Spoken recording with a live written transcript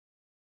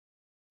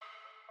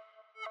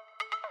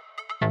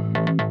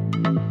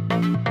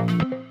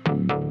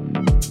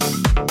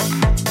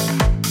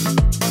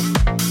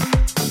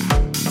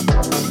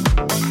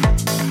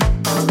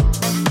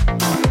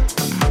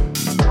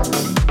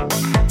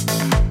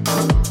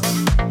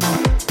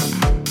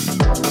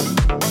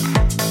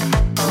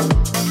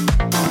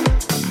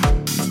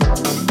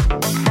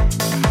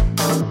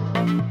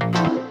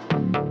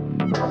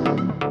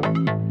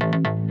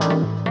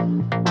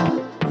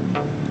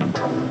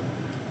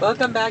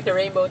Welcome back to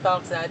Rainbow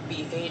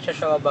Talks.ph, a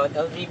show about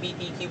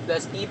LGBTQ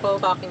plus people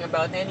talking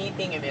about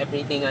anything and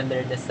everything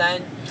under the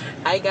sun.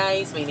 Hi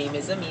guys, my name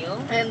is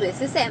Emil. And this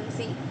is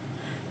MC.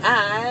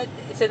 At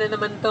isa na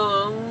naman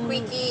tong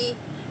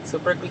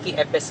super quickie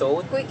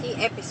episode.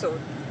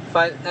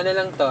 Ano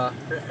lang to,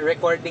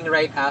 recording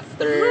right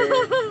after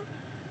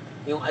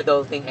yung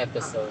adulting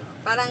episode.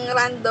 Parang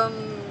random,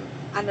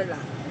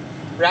 lang.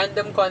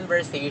 Random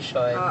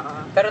conversation.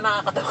 Oo. Pero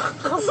nakakatawa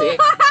kasi.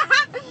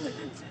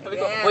 Sabi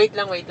ko, wait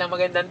lang,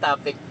 magandang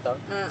topic to.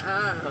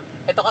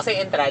 Ito kasi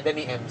entrada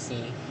ni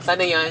MC.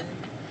 Sana yan?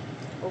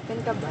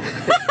 Open ka ba?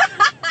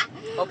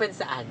 Open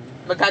saan?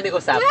 Magkano yung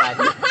usapan?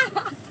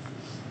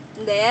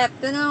 Hindi,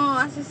 tanong mo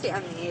kasi si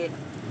Amir.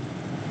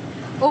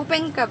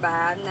 Open ka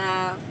ba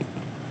na...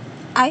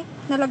 Ay,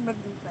 nalaglag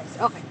din price.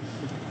 Okay.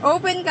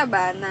 Open ka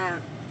ba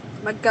na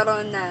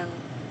magkaroon ng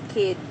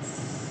kids?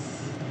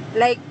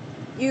 Like,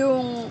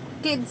 yung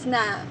kids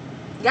na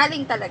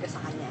galing talaga sa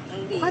kanya.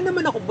 Hindi. Baka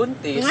naman ako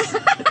buntis.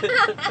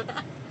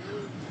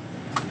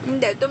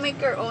 Hindi, to make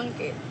your own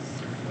kids.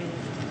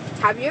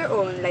 Have your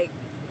own, like,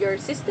 your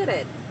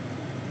sisterette.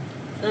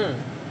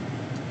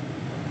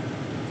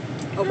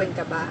 Open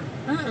ka ba?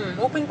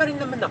 Open pa rin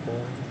naman ako.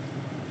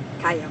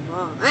 Kaya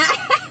mo.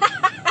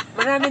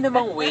 Marami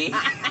namang way.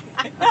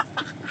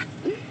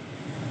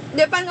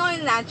 Di, paano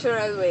yung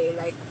natural way?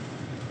 Like,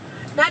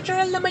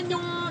 Natural naman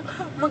yung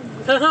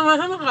magsasama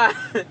ka.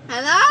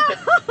 ano?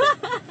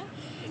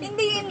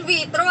 Hindi in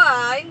vitro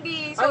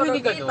hindi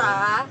surrogate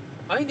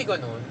Hindi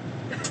ganun.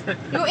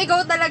 Yung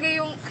ikaw talaga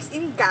yung as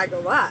in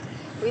gagawa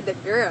with the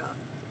girl.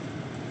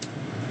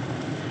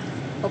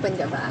 Open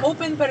ka ba?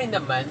 Open pa rin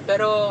naman,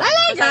 pero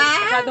Talaga?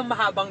 masyadong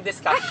mahabang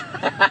discussion.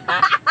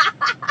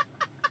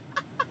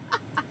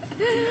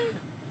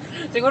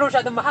 Siguro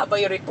masyadong mahaba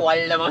yung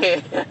ritual na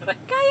mangyayari.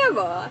 Kaya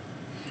ba?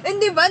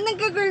 Hindi ba?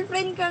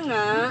 Nagka-girlfriend ka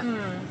nga.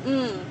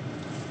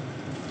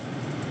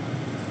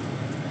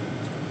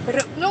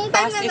 Pero nung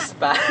time past na is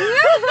pa.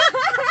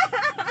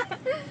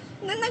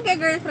 na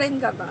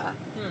nagka-girlfriend ka ba?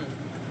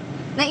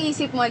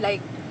 Naisip mo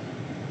like,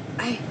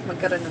 ay,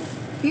 magkaroon ng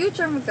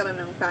future, magkaroon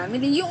ng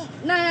family. Yung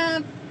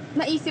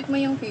naisip mo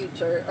yung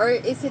future? Or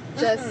is it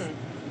just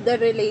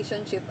the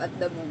relationship at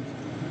the moment?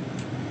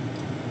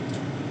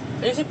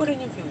 Naisip ko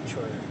rin yung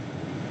future.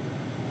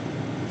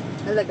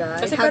 Talaga?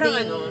 Kasi having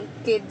parang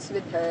kids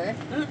with her?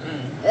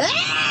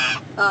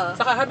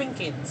 Saka having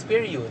kids,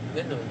 period.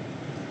 Ganun.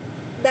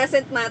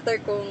 Doesn't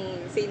matter kung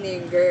sino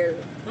yung girl.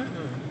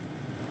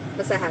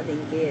 Basta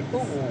having kids.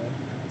 Oo.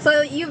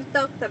 So, you've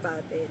talked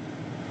about it.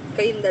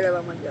 Kayong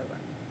dalawa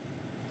maglawa.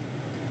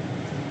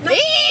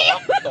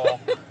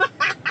 Talk.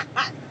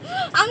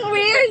 Ang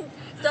weird!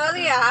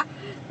 Sorry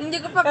Hindi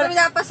ko pa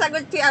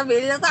pinapasagot si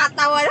Amil.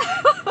 Natatawa lang.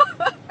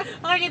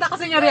 Nakikita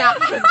kasi yung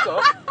reaction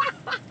ko.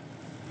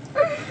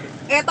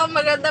 Eto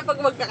maganda pag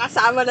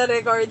magkakasama na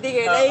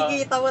recording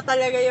nakikita mo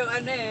talaga yung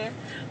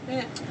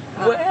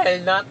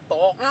Well, not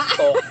talk.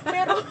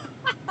 Pero,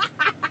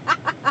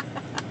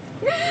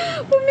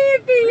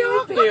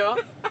 pumipiyok. Pumipiyok.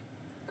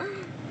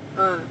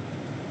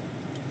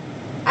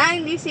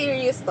 Hindi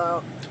serious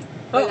talk.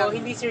 Oo,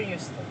 hindi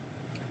serious to.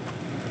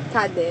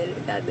 Cuddle.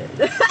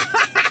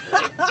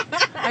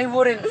 I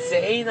wouldn't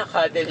say na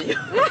cuddle yun.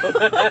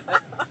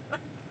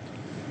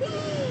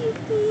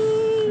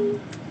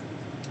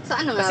 So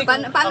ano nga? Kasi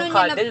Paano ang nyo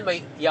cuddle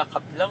may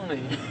yakap lang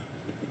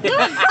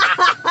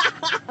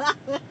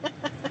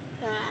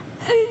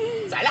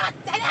Salat!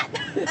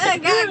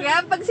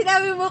 Gaga, pag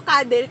sinabi mo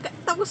cuddle,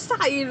 tapos na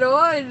kayo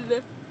nun.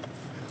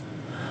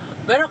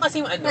 Meron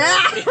kasing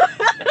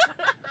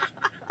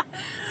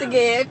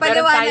Sige,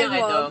 paliwanag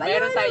mo.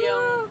 Meron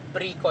tayong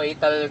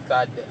pre-coital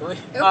cuddle.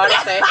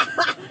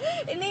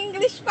 In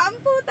English pa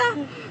ang puta.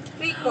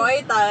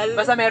 Pre-coital.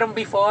 Basta merong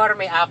before,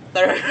 may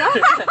after.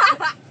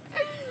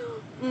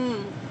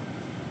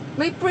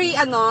 May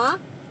Ang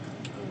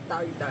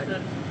tawag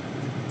doon?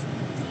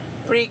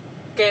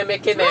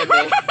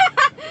 Pre-keme-kineme.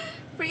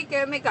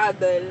 Pre-keme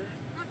cuddle.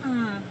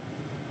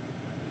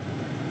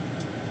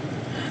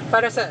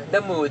 Para sa the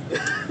mood.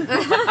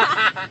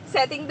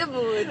 Setting the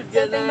mood.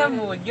 Setting the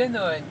mood,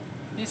 ganun.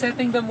 Yung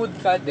setting the mood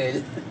cuddle.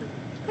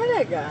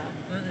 Talaga?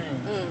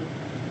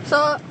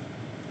 So,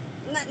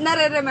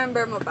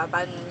 nare-remember mo pa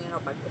paano nyo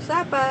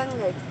pag-usapan?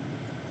 Like,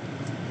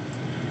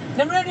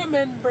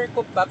 nare-remember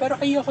ko pa, pero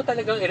ayoko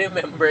talagang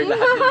i-remember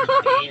lahat ng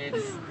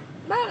details.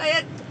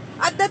 Bakit?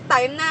 At that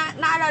time,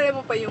 naalala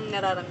mo pa yung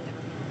nararamdaman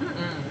mo?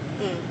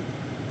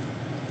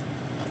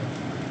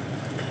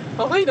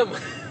 Okay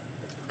naman.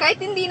 Kahit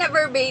hindi na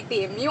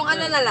verbatim, yung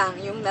na lang,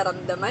 yung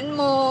naramdaman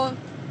mo,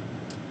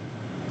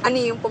 ano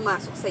yung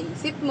pumasok sa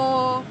isip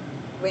mo,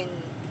 when,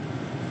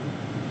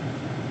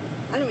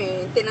 ano mo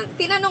yun,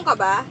 tinanong ka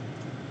ba?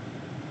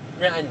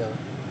 Na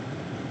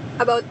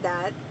About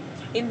that?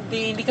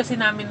 Hindi kasi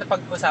namin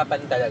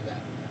napag-usapan talaga.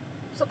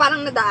 So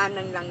parang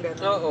nadaanan lang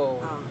gano'n? Oo.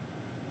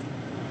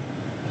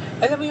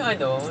 Alam mo yung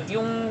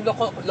yung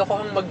loko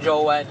ang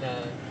mag-jowa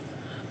na,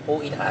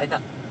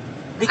 inaanak,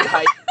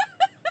 bigay.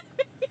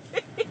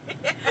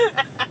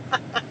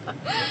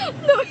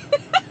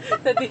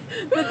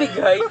 Nadig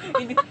digay.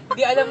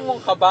 Hindi alam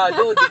mong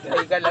kabado,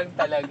 digay ka lang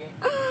talaga.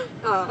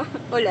 Oh,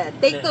 ulit.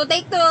 Take two.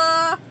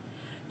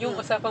 Yung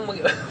usapang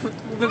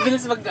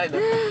bibilis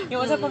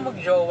yung usapang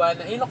magjowa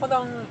na, yung loko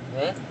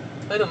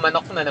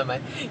manok na naman.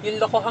 Yung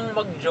lokohang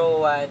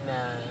magjowa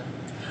na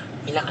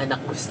ilang anak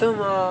gusto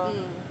mo,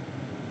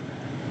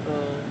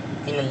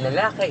 ilang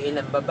lalaki,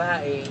 ilang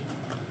babae.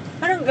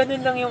 Parang ganun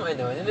lang yung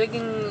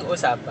naging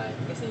usapan.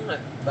 Kasi nga,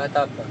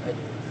 bata pa.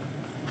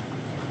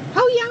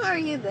 How young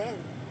are you then?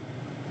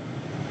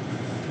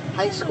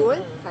 High school?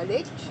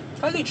 College?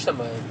 College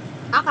naman.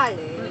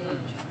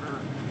 College.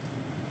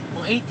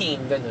 Mga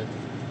 18, ganun.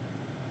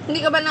 Hindi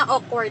ka ba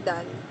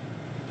na-awkwardan?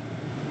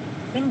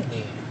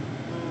 Hindi.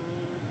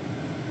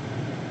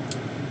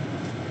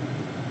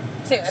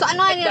 Kasi So, ano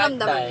nga at that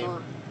naramdaman time, mo?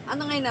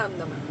 Ano nga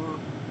naramdaman mo?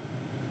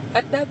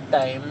 At that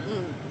time,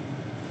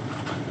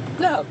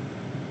 love.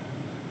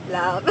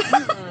 Love?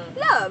 Mm.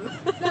 Love?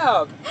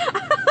 Love.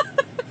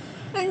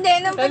 Hindi,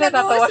 nung Kaya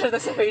natatawa pinag-uusap. siya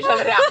sa facial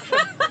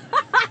reaction.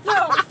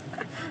 Love.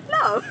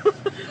 Love?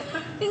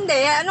 Hindi,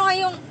 ano nga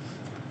yung,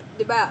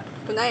 di ba,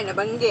 kunwari,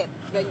 nabanggit,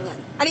 ganyan.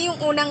 Ano yung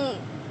unang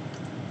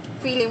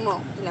feeling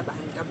mo?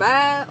 Kinabahan ka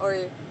ba? Or,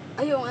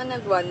 ayun nga,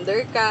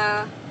 nag-wonder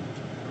ka?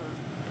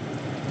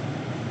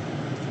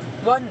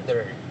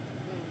 Wonder.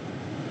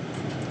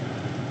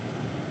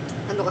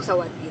 Ano ka sa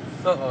what if?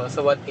 Oo,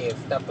 so what if?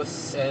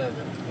 Tapos,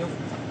 yung,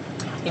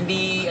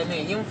 hindi,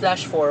 yung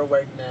flash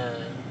forward na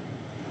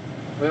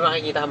may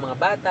makikita kang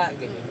mga bata,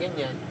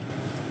 ganyan.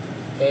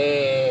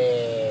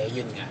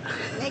 Yun nga.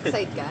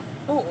 Na-excite ka?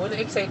 Oo,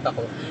 na-excite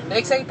ako.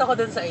 Na-excite ako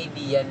dun sa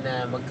idea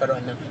na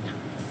magkaroon ng anak.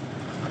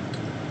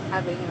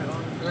 Having your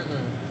own.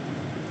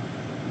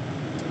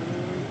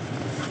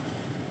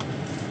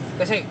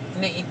 Kasi,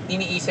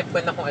 iniisip ko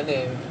na kung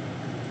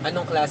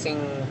anong klaseng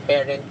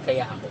parent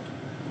kaya ako.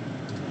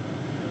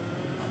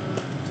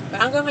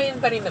 Hanggang ngayon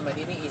pa rin naman,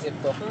 iniisip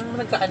ko, kung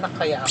nagkaanak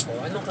kaya ako,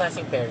 anong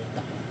klaseng parent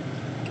ako?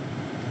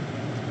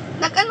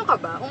 Nag-ano ka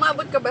ba?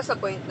 Umabot ka ba sa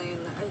point na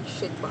yun na, ay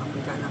shit, baka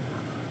magkaanak na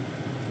ako?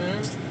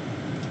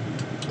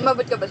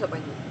 Umabot ka ba sa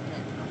point na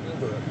yun?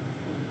 Hindi.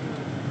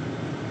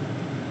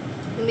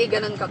 Hindi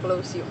ganun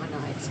ka-close yung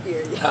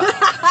experience.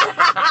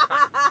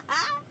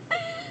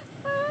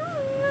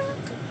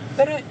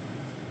 Pero,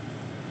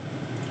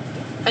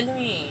 Ano?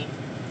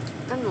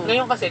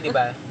 ngayon kasi, di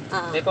ba,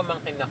 may Ah.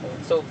 pamangkin ako.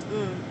 So,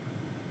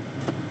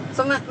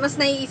 So, mas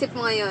naiisip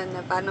mo ngayon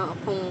na paano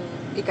kung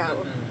ikaw?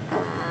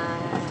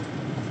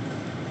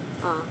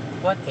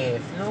 What if?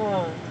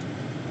 No.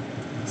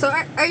 So,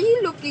 are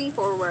you looking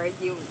forward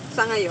yung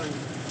sa ngayon?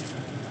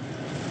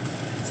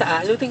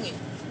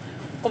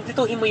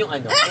 Kumplituhin mo yung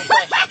yung question.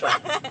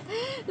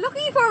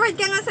 Looking forward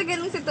ka nga sa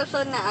ganung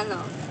sitwasyon na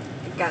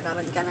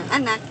nagkakaroon ka ng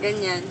anak,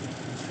 ganyan.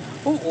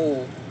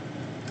 Oo.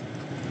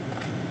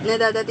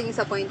 Nadadating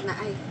sa point na,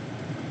 ay,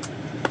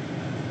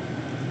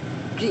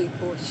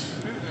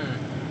 G-push.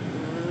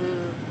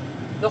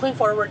 Looking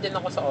forward din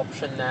ako sa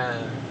option na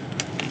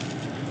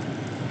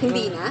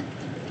Hindi na?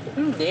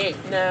 hindi,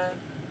 na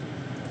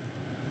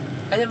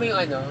alam mo yung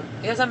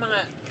isa sa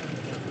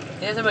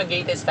mga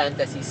greatest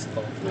fantasies ko.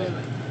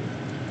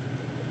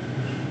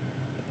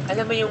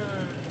 Alam mo yung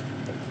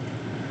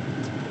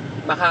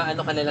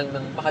ka na lang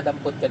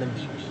makadampot ka ng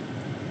baby.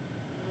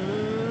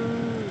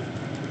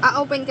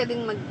 Open ka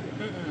din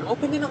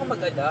Open din ako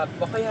mag-adapt.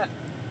 O kaya,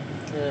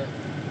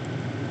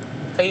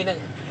 kayo na,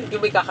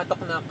 yung may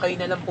kakatok na, kayo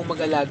na lang po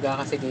mag-alaga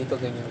kasi dito,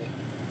 ganyan.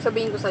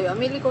 sabihin ko sa'yo,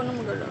 Amelie, ko nang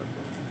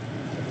mag-alaga.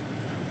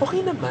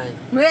 Okay naman.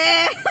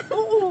 Weh!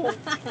 Oo.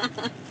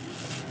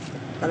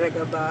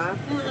 Talaga ba?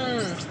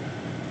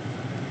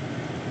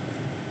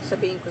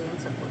 Sabihin ko yan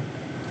sa pod.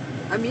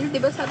 Amelie, di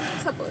ba sabi ko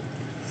sa pod?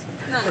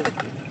 Na,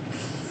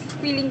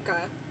 feeling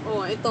ka?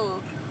 Ito.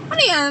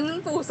 Ano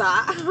yan?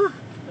 Pusa?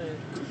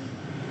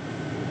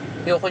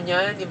 Ayoko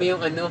niyan, iba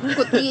yung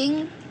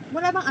Kuting?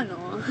 Wala bang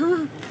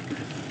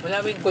wala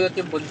mo yung kulot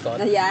yung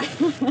buntot. Ayan.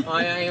 O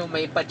kaya yung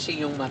may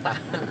patchy yung mata.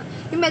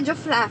 Yung medyo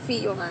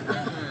fluffy yung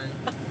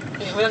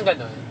Walang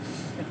ganon.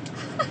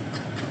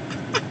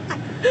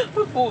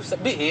 Pusa,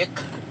 biik.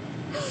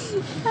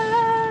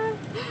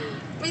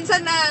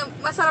 Minsan na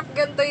masarap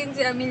ganito yun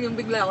si Amelie, yung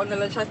bigla ko na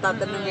lang siya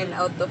tatanungin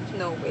out of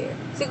nowhere.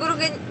 Siguro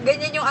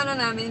ganyan yung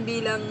namin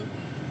bilang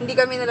hindi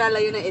kami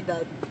nalalayo ng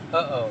edad.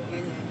 Oo.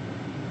 Ganyan.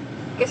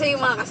 Kasi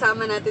yung mga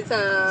kasama natin sa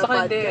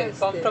Saka podcast.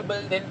 hindi,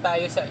 comfortable din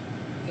tayo sa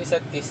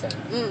isa't isa.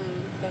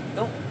 Like,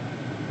 no.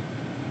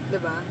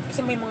 Diba?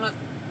 Kasi may mga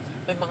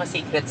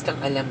secrets kang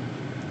alam.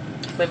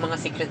 May mga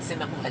secrets din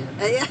akong alam.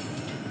 Ayan.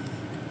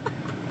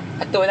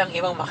 At walang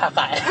ibang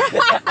makakaalam.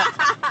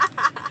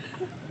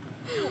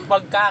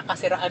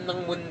 Magkakasiraan ng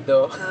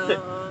mundo.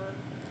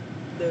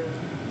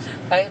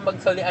 Kaya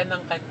magsolian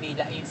ng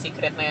kandila. Yung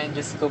secret na yan,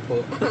 Diyos ko po.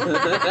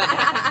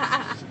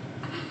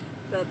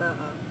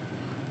 Totoo.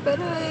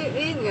 Pero,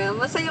 yun nga,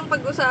 masayang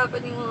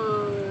pag-usapan yung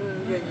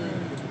ganyan.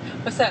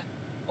 Basta,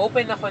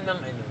 open ako ng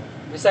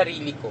yung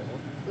sarili ko.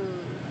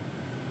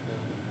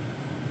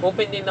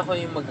 Open din ako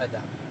yung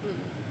mag-adapt.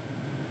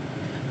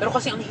 Pero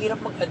kasi ang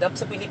hirap mag-adapt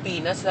sa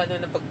Pilipinas, lalo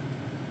na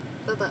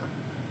Totoo.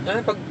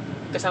 pag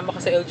kasama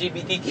ka sa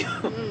LGBTQ.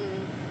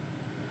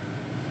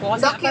 O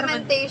kasi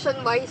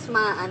Documentation-wise,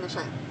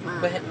 siya.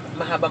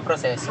 mahabang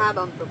proseso.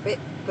 Mahabang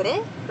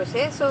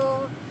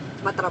proseso,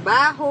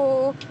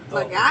 matrabaho,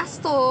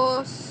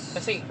 magastos.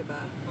 Kasi,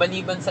 diba?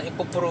 maliban sa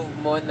ipoprove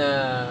mo na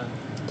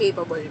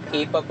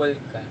capable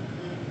ka,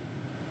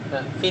 na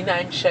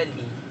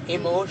financially,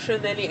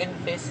 emotionally, and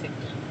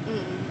physically.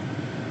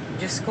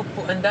 Diyos ko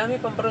po, ang dami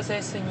pang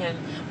proseso niyan.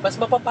 Mas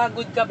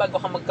mapapagod ka bago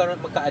ka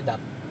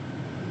magka-adapt.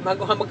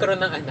 Bago ka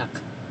magkaroon ng anak.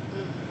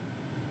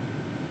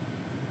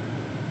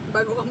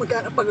 Bago ka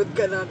pagod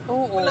ka na.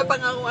 Oo. Wala pa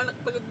nga akong anak,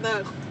 pagod na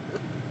ako.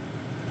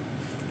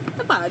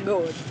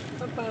 Napagod.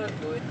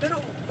 Pero,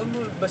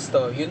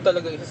 basta, yun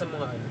talaga isa sa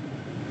mga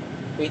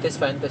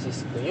greatest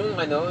fantasies ko. Yung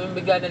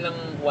bigla na lang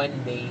one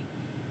day,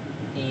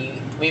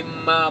 may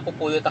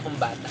mapupulot akong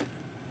bata.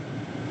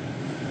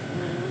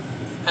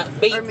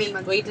 Baby,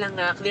 wait lang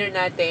nga, clear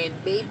natin.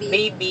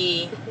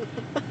 Baby.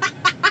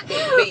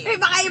 May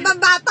baka ibang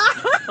bata.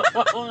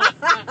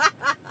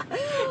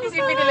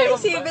 Isipin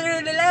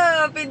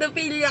nila,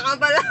 pedophilia ka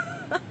pala.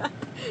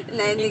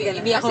 Hindi ka na.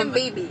 Kasi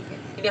baby.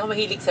 Hindi ako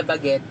mahilig sa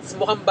bagets.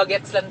 Mukhang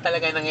bagets lang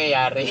talaga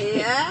nangyayari.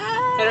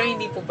 Yeah. Pero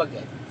hindi po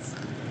bagets.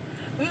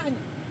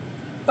 Ayan.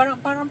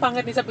 Parang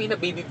pangit din sabihin na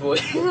baby boy.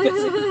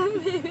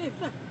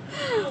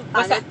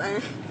 Basta,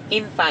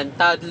 infant,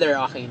 toddler,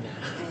 okay na.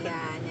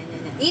 Ayan.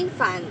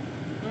 Infant.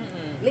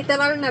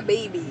 Literal na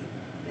baby.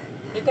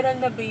 Literal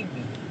na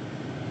baby.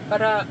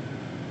 Para,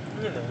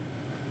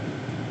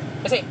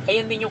 kasi,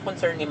 ayan din yung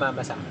concern ni mama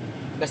sa akin.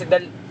 Kasi,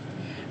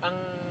 ang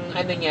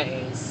niya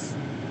is,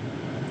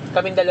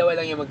 kaming dalawa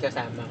lang yung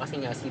magkasama. Kasi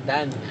nga, si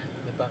Dan,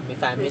 may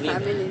family na.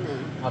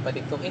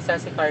 Kapatid kong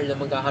isa, si Carlo,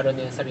 magkakaroon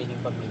din ng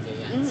sariling pamilya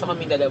yan. So,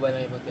 kaming dalawa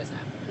lang yung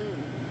magkasama.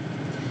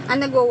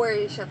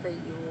 Nag-worry siya for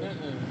you.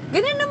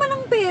 Ganun naman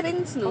ang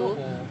parents, no?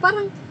 Oo.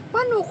 Parang,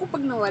 paano ko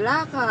pag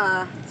nawala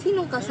ka?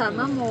 Sinong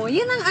kasama mo?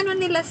 Yan ang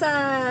nila sa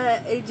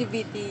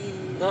LGBT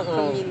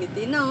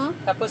community, no?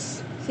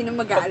 Tapos, sino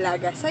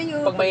mag-aalaga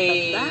sa'yo? Pag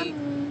may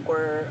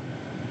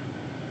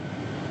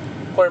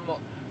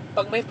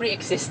pag may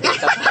pre-existing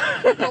ka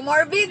pa.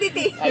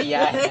 Comorbidity.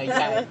 Ayan.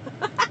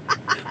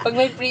 Pag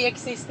may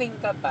pre-existing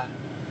ka pa,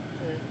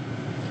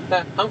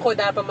 ang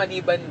kuda pa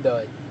maliban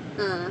doon,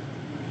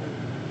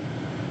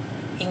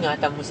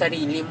 ingatan mo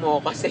sarili mo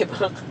kasi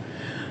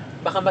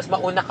baka mas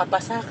mauna ka pa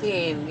sa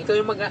akin. Ikaw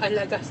yung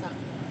mag-aalaga sa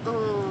akin.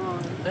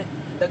 Ay,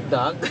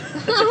 dagdag.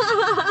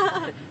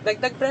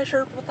 Dagdag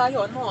pressure po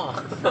tayo, ano?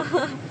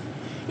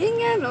 Yun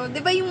nga, no?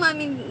 Di ba yung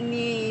mami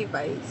ni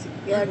Vice?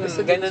 Kaya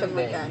gusto din siya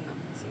mag-ano.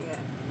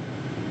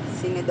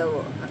 Sino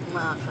daw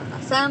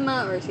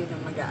makakasama or sino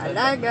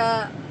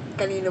mag-aalaga.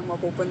 Kanino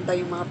mapupunta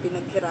yung mga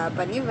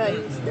pinaghirapan ni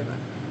Vice, di ba?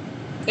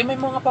 May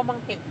mga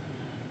pamangkin.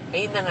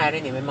 Ayun na nga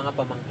rin may mga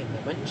pamangkin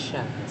naman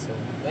siya. So,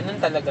 ganun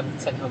talaga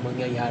minsan ang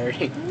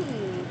mangyayari.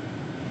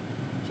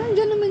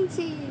 Siya naman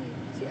si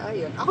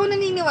Ayon. Ako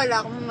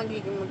naniniwala akong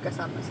magiging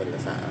magkasama sila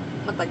sa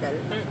matagal.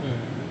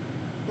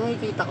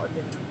 Nakikita ko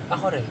din.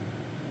 Ako rin.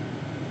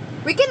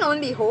 We can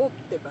only hope,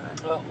 di ba?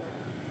 Oo.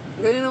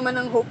 Ganun naman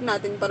ang hope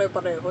natin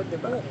pare-pareho, di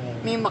ba?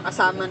 May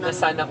makasama na.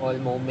 Sana all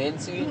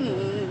moments, yun.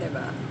 Di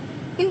ba?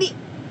 Hindi,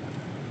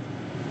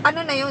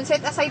 na yun,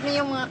 set aside na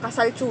yung mga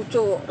kasal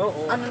chucho.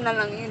 Oo. Na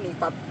lang yun eh,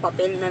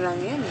 papel na lang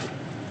yun eh.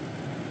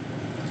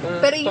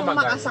 Pero yung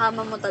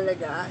makasama mo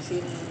talaga, as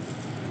in,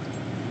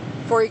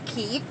 for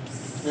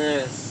keeps.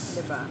 Yes.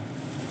 Diba?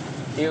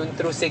 Yung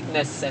through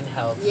sickness and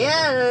health.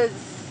 Yes!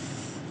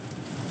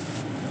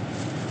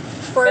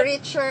 For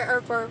richer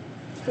or for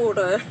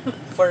poorer?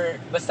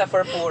 Basta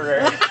for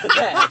poorer.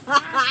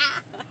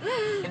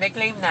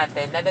 Ina-claim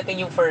natin,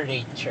 dadating yung for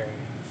richer.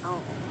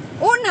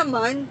 Oo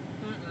naman.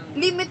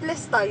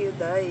 Limitless tayo,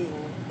 Day.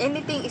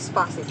 Anything is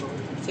possible.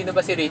 Sino ba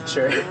si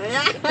richer?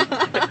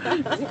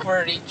 Kasi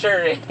for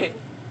richer eh.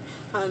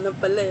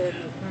 Pala yun.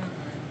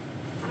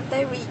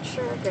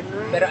 Anti-richer,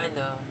 gano'n. Pero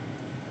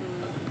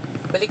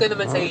balik ko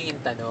naman sa'yo yung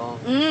tanong.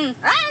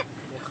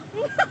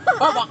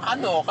 Baka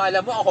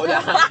kala mo ako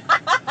lang.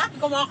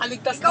 Ikaw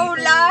makakaligtas dito. Ikaw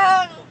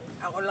lang!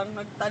 Ako lang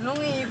nagtanong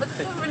eh. Ba't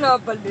mo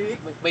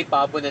binabalik? May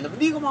pabo na naman.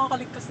 Hindi ko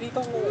makakaligtas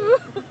dito.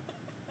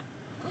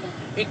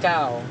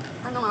 Ikaw.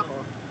 Anong ako?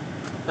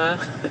 Ha?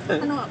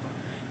 Anong ako?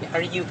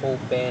 Are you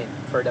open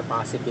for the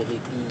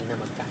possibility na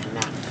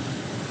magkaanak?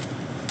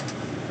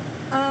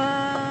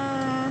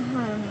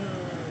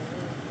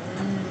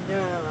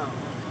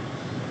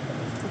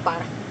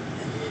 Parang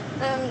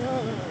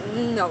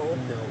no.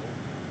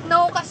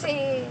 No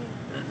kasi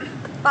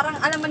parang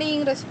alam mo na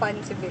yung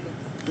responsibility.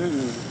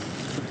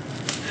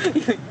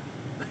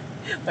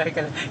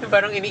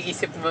 Parang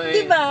iniisip mo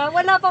eh. Diba?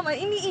 Wala pa man.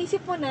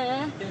 Iniisip mo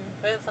na.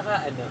 Pero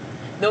saka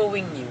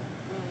knowing you,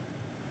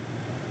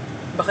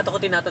 bakit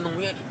ako tinatanong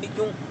mo yan?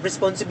 Yung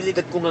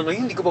responsibilidad ko nga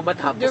ngayon, hindi ko pa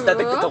matapos. Diba?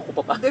 Dadagdagan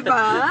ko pa.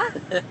 Diba?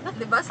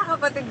 Diba? Sa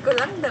kapatid ko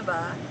lang,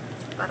 diba?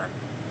 Parang,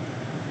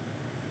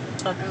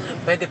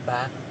 pwede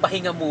pa,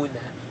 pahinga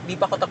muna. Hindi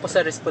pa ako tapos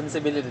sa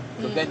responsibilidad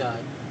ko.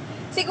 Ganon.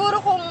 Siguro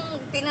kung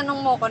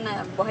tinanong mo ko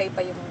na buhay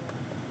pa yung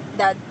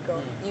dad ko,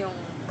 yung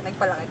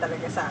nagpalaki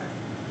talaga sa akin,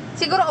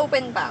 siguro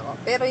open pa ako.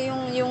 Pero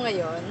yung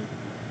ngayon,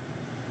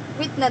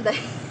 wait na day.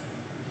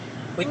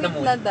 Wait na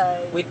muna.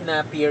 day. Wait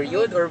na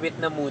period or wait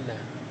na muna?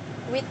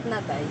 Wait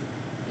na day.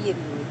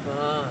 Period.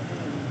 Ah.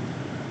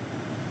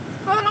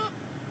 Parang,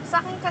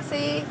 sa akin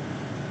kasi,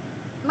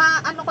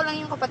 maano ko lang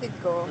yung kapatid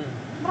ko.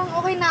 Parang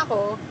okay na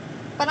ako.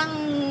 Parang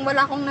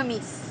wala akong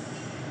na-miss.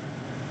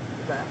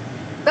 Diba?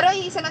 Pero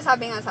yung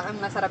sinasabi nga sa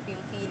akin, masarap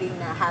yung feeling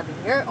na having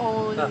your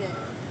own.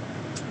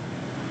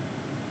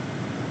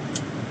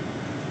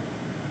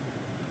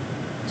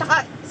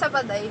 Tsaka, isa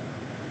pa day,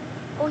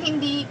 kung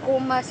hindi ko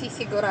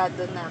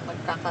masisigurado na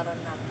magkakaroon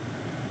ng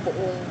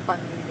buong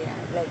pamilya,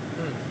 like,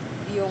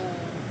 yung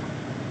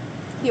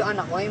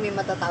anak ko, may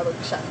matatawag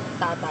siya,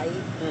 tatay.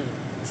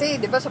 Kasi,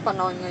 di ba, sa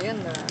panahon ngayon,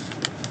 na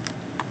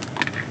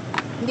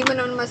hindi mo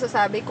naman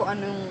masasabi kung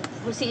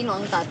sino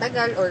ang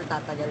tatagal or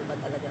tatagal ba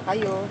talaga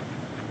kayo.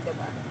 Di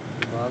ba?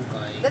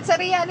 Okay. That's a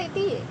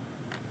reality eh.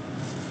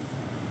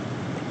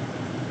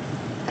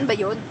 Ano ba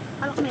yun?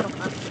 Ano ka meron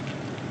ka?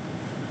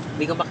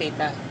 Hindi ko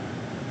makita.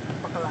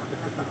 Bakla ka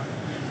ng taon.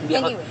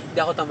 Hindi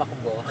ako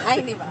tamakbo.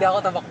 Ay, hindi ba? Hindi ako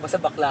tamakbo sa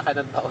baklakan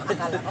ng taon.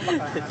 Akala ko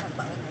bakla ka ng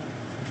taon eh.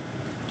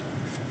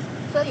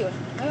 So, yun.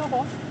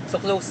 Ayoko.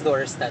 So, closed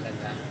doors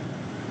talaga.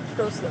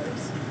 Close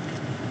doors.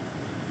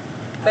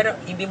 Pero,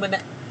 hindi mo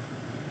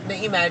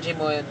na-imagine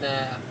mo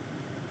na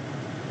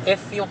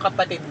if yung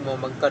kapatid mo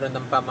magkaroon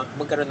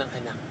ng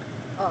anak.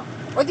 Oh.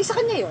 O di sa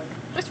kanya yun.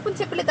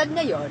 Responsibilidad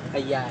niya yun.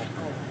 Ayan.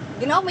 Oh.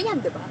 Ginawa mo yan,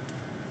 di ba?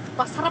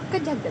 Pasarap ka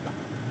dyan, di ba?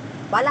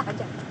 Bala ka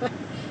dyan.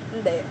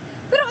 Hindi.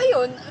 Pero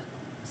ayun,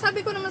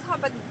 sabi ko naman sa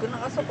kapatid ko,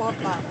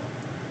 nakasuporta ako.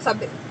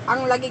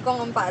 Ang lagi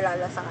kong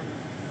paalala sa kanya,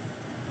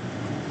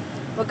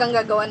 huwag kang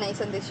gagawa ng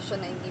isang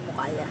desisyon na hindi mo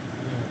kaya.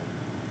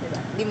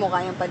 Diba? Hindi mo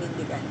kayang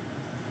panindigan.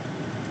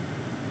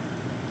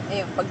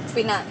 Ayun,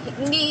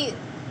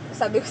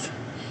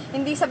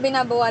 hindi sa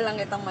binabawalan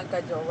kitang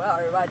magka-jowa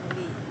or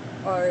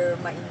or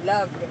ma-in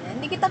love, ganyan.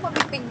 Hindi kita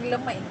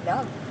mapipigilang ma-in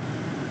love.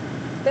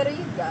 Pero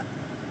yun ga,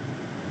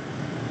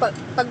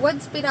 pag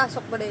once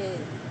pinasok mo na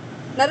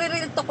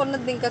nare-relate ko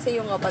na din kasi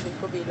yung kapatid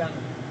ko bilang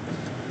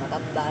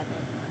matanda na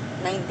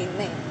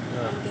 19 na eh.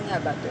 19 nga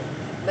ba?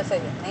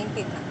 Basta yun,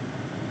 19 na.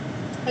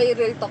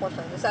 Nare-relate ko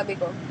siya. Sabi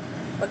ko,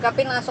 pagka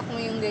pinasok mo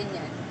yung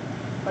ganyan,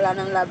 wala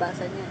nang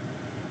labasan yan.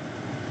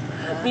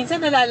 Minsan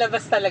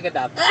nalalabas talaga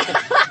dapat.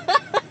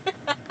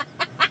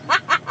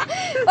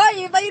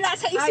 Oy, iba yung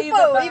nasa isip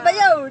mo. Iba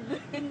yun.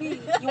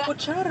 Hindi, yung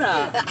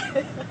kutsara.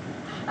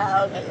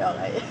 Okay.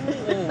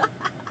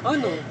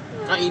 Ano?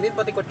 Kainin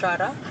pati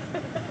kutsara?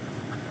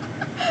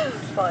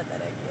 Oo,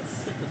 talaga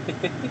yes.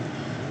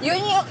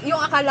 Yun yung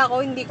akala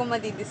ko hindi ko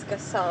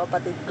madidiscuss sa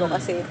kapatid ko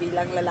kasi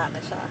bilang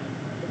lalaki siya.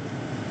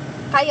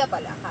 Kaya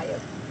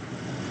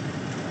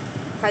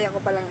ko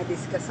palang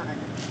na-discuss sa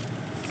kanya.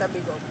 Sabi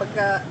ko,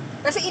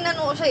 kasi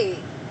inano ko siya eh.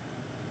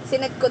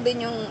 Sinet ko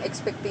din yung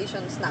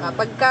expectations na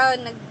kapag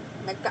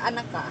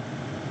nagkaanak ka,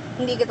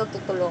 hindi kita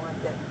tutulungan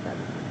dyan.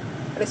 Sabi ko,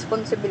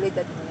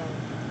 responsibilidad mo yan.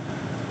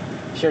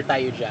 Sure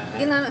tayo dyan.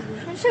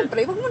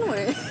 Siyempre, wag mo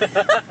naman eh.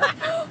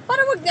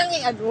 Para wag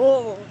niyang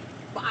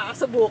baka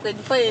subukin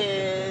pa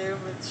eh.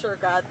 Sure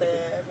ka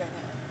ate.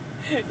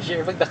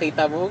 Sure, pag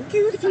nakita mo,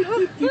 cute.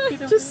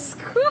 Diyos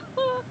ko.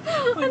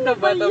 Ang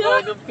taba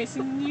ng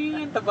pising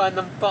niya, ang taba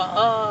ng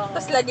paa.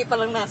 Tapos lagi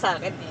palang nasa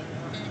akin eh.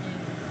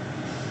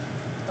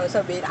 Tapos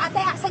sabihin, ate,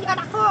 asan yung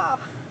anak ko?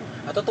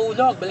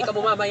 Matutulog, balik ka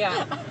mo mamaya.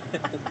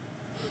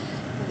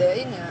 Hindi,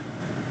 yun nga.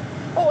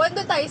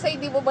 Ando tayo sa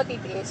hindi mo ba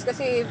titiis?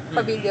 Kasi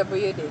pamilya mo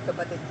yun eh,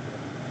 kapatid ko.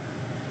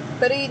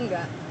 Pero yun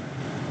nga,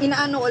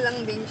 inaano ko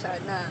lang din siya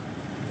na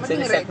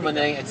maging Siniset ready mo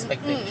na ka. yung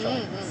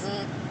expectations.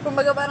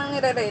 Kumbaga parang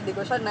nire-ready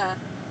ko siya na,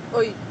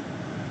 uy,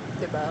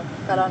 diba?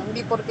 Parang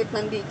hindi porkit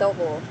nandito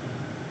ko,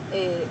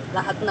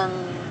 lahat ng...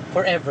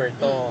 Forever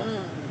to.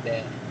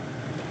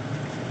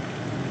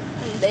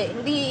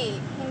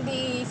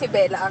 Hindi si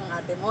Bella ang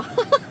ate mo.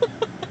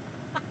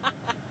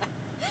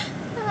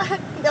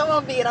 Hindi ako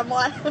mabira mo.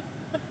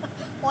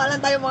 Mukha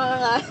lang tayo mga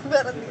ngayon,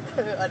 pero hindi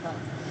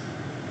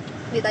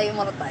tayo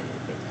mortal.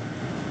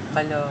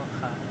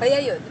 Kaloka.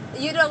 Kaya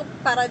yun ang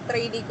parang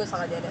training ko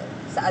sa kanya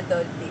sa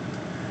adulting.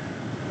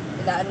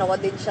 Ano ko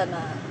din siya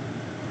na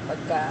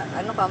pagka,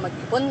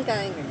 mag-ipon ka,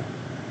 ganyan.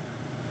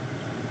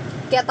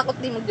 Kaya takot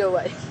din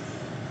mag-jowa eh.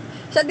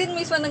 Siya din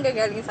mismo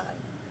nanggagaling sa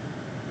kanya.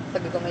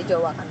 Sabi ko, may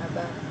jowa ka na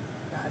ba?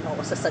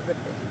 Ko sasagot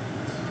eh.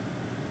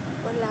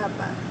 Wala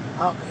pa.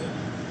 Okay.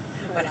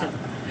 Wala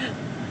pa.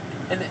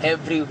 And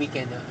every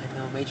weekend,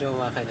 may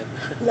jowa ka na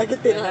ba? Lagi Wala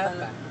tinatanong.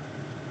 pa.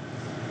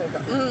 Sabi ko,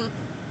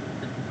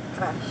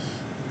 crush.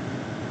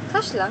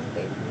 Crush lang,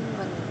 babe.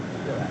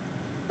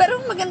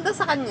 Pero maganda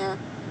sa kanya.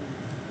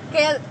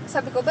 Kaya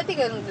sabi ko, ba't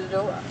ikaw nang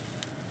jowa?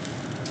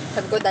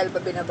 Sabi ko, dahil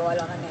ba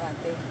binabawalan ka ni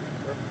ate?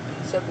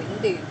 Sabi,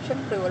 hindi.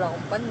 Siyempre, wala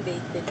akong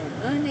pan-date.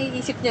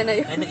 Naiisip niya na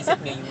yun.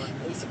 Naisip niya yun.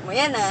 Naisip mo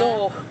yan, ah.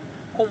 So,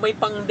 kung may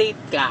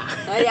pang-date ka.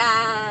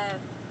 Ayan.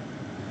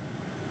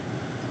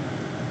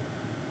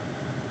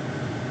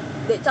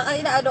 Hindi, tsaka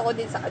inaano ko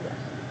din sa kanya.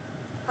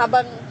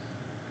 Habang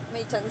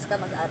may chance ka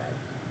mag-aral.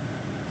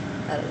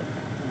 Aral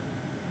ka.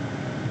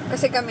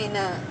 Kasi kami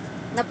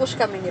na-push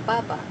kami ni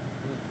Papa.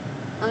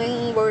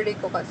 Ang worry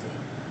ko kasi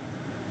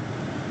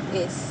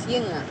is,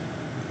 yun nga,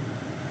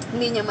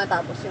 hindi niya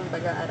matapos yung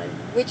pag-aaral.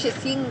 Which is,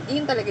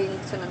 yun talaga yung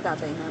gusto ng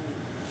tatay namin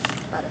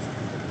para sa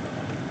kanya.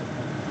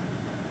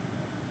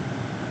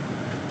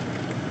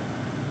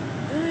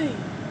 Ay,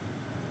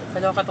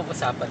 kaloka tong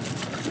usapan.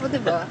 O,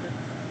 diba?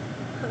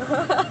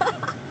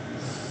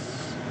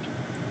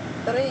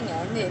 Pero yun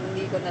nga,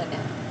 hindi ko na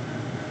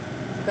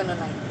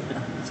nakikita.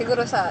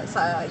 Siguro sa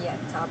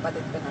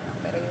kapatid ko na lang.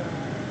 Pero yung,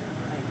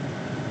 ay.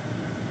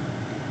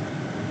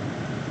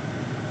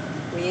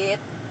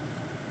 Wait.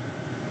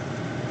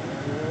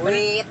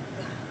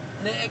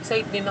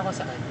 Na-excite din ako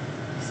sa ano.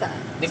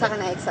 Saan? Di ba- Saan ka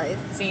na-excite?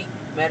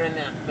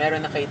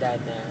 Meron na kay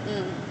Dada.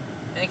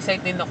 Na-excite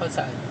din ako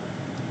sa ano.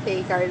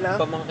 Kay Carlo?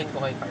 Pamangkin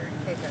ko kay Carl.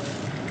 Kay Carlo.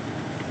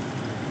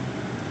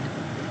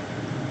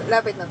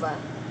 Lapit na ba?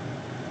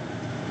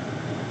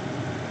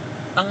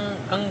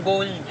 Ang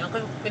goal niya,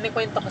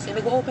 pinikwento kasi,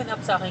 nag-open up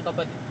sa akin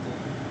kapatid ko.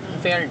 In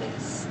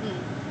fairness,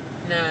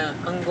 na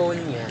ang goal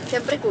niya,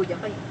 Siyempre, kuya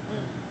kayo.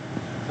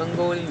 ang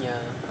goal niya,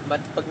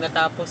 pag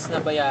natapos na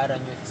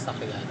bayaran yung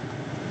sasakyan,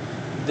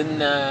 dun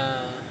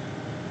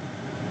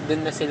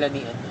na sila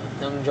ni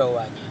ng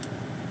jowa niya.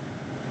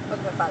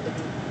 Magpapalo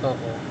din.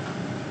 Oo.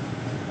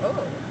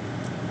 Oh.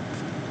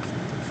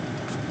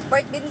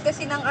 Part din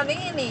kasi ng ano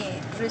yun eh.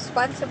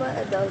 Responsible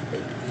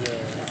adulting.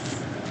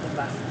 Yes.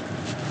 Diba?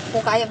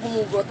 Kung kayang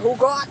humugot,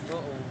 hugot!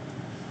 Oo.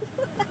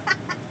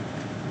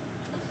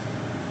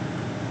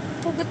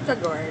 Hugot ka,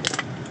 girl.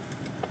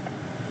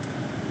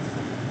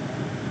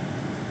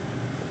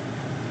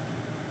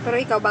 Pero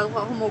ikaw, bago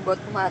ka humugot,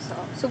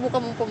 pumasok.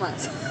 Subukan mong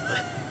pumasok.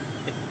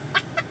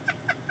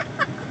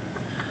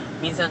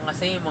 Minsan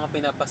kasi yung mga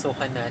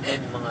pinapasukan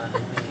natin, mga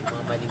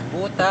maling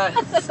butas.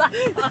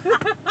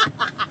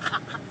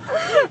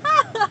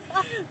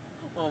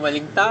 Mga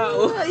maling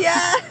tao.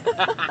 Yeah!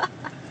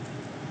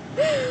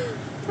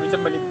 Minsan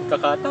maling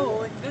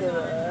kakataon.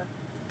 Diba?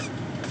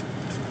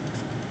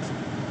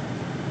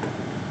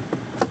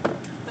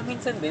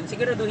 Minsan din,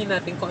 siguraduhin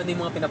natin kung ano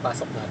yung mga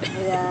pinapasok natin.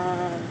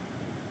 Ayan.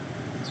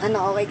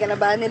 Ano, okay ka na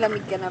ba?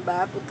 Nilamig ka na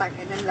ba? Putang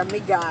ina,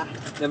 lamig ah.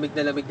 Lamig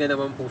na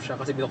naman po siya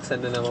kasi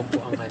binuksan na naman po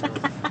ang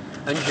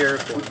ang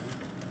jerkon.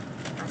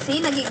 Kasi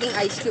nagiging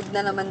ice cube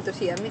na naman to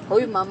si Ami.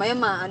 Hoy, mamaya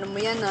ano mo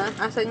yan ha?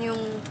 Asan yung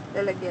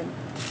lalagyan?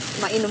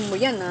 Mainom mo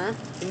yan ha?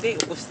 Hindi,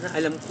 ubos na.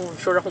 Alam ko.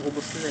 Sure akong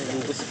ubos na.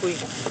 Ubos ko eh.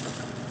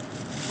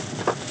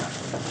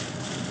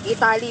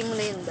 Itali mo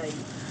na yun, Day.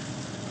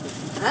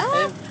 Ha?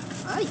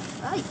 Ay,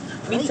 Ay.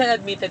 minsan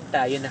admitted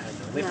tayo na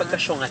may Na?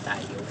 pagkasyonga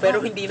tayo.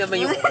 Pero hindi naman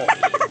yung okay.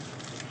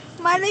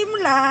 Malay mo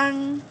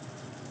lang.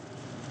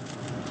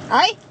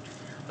 Ay!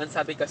 Ang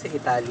sabi kasi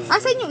Italy.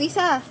 Asan yung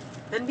isa?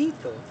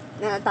 Nandito.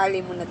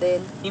 Natali mo na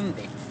din.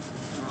 Hindi.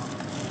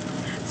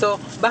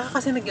 So, baka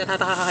kasi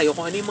nagtataka kayo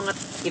kung ano yung mga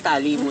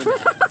Italy mo na.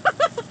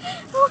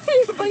 Okay,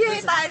 ba yung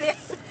itali?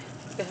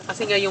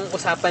 Kasi nga yung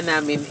usapan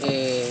namin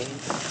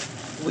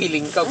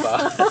willing ka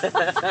ba?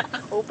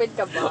 Open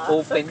ka ba?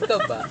 Open ka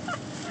ba?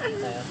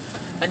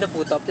 Ano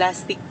po to?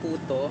 Plastic po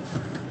to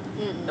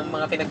ng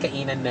mga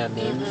pinagkainan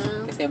namin.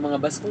 Kasi yung mga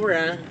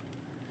basura,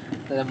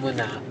 alam mo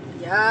na.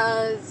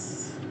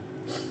 Yes.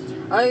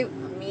 Ay,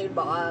 Emil,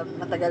 baka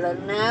matagalan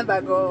na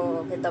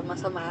bago kita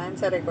masamahan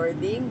sa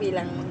recording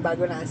bilang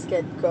bago na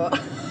sked ko.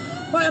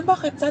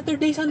 Bakit?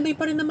 Saturday, Sunday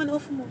pa rin naman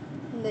off mo.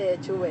 Hindi,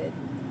 chuwed.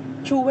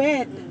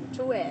 Chuwet!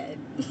 Chuwed.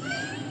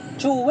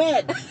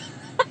 Chuwet!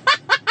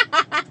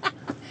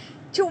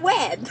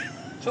 Chuwed!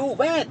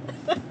 Chuwet!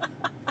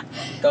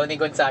 Ikaw ni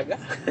Gonzaga?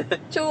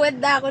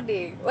 Chuwed na ako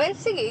di. Well,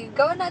 sige,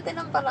 gawin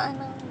natin ang paraan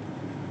ng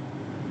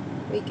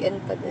weekend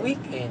pa din.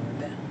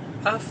 Weekend?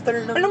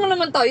 After ng... Alam mo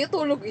naman tayo,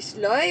 tulog is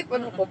life.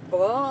 Ano ka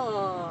ba?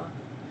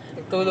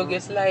 Tulog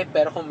is life,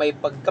 pero kung may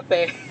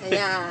pagkape,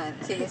 Ayan.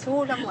 Sige,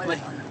 sulang mo lang.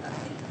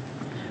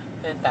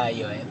 yan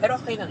tayo eh. Pero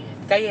okay lang yan.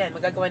 Kaya yan,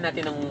 magagawa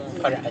natin ng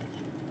paraan.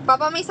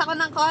 Papamiss ako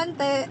ng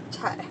konti.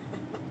 Char.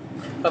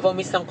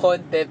 Papamiss ng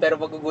konti,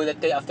 pero magugulat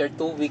kayo after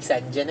 2 weeks,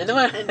 andyan na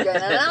naman. Andiyan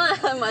na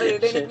naman.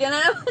 Maririnig ka na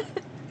naman.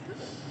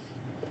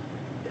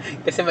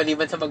 Kasi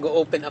maliban sa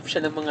mag-open up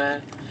siya ng mga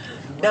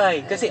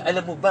Day, kasi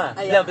alam mo ba,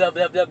 Ayan. blah blah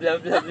blah blah blah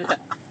blah blah.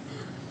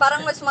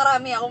 Parang mas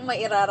marami akong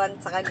mairaran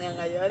sa kanya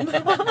ngayon.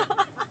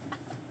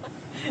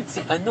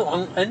 Si ang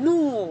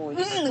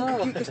Diyos ko.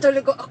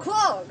 Nagkikistoligo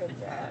ako.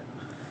 Ganyan.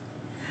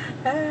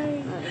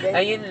 Ay,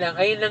 Ganyan.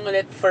 ayun lang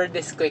ulit for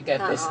this quick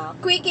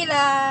episode. Quickie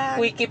lang.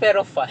 Quickie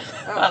pero fun.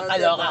 Makakaloka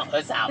diba? ang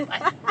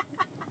usapan.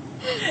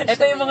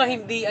 Ito yung mga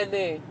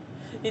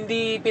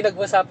hindi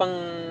pinag-usapang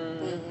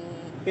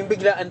yung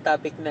biglaan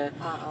topic na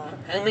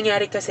ang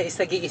nangyari kasi is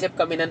nag-iisip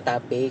kami ng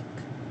topic.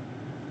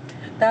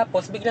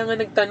 Tapos bigla nga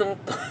nagtanong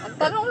to. Ang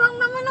tanong lang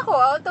naman ako,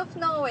 out of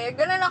nowhere.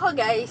 Ganun ako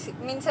guys.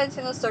 Minsan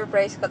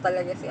sinusurprise ko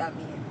talaga si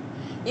Ami.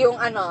 Yung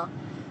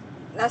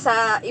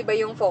nasa iba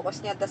yung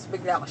focus niya, tapos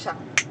bigla ko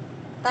siyang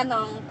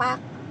tanong,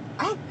 pak.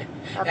 Ay!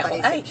 Ako,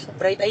 ay,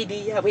 bright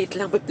idea. Wait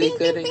lang, play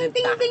ko rin ting, yung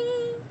ting, topic. ting.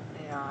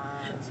 Ayan.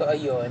 So,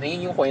 ayun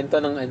yung kwento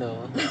ng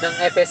ng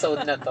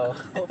episode na to.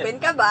 Open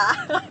ka ba?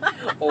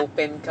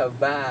 Open ka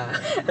ba?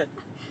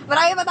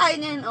 Marami pa tayo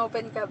niyan,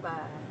 open ka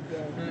ba?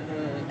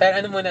 Yan. Pero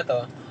ano muna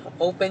to?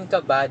 Open ka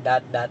ba, ...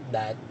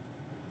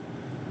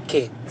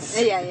 kids.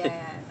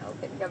 Ayan.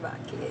 Open ka ba,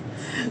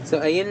 kids?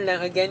 So, ayun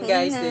lang. Again,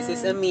 guys, Ayun this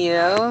is na.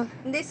 Emil.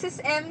 This is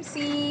MC.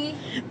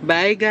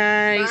 Bye,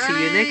 guys. See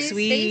you Bye. next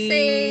week. Stay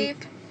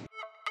safe.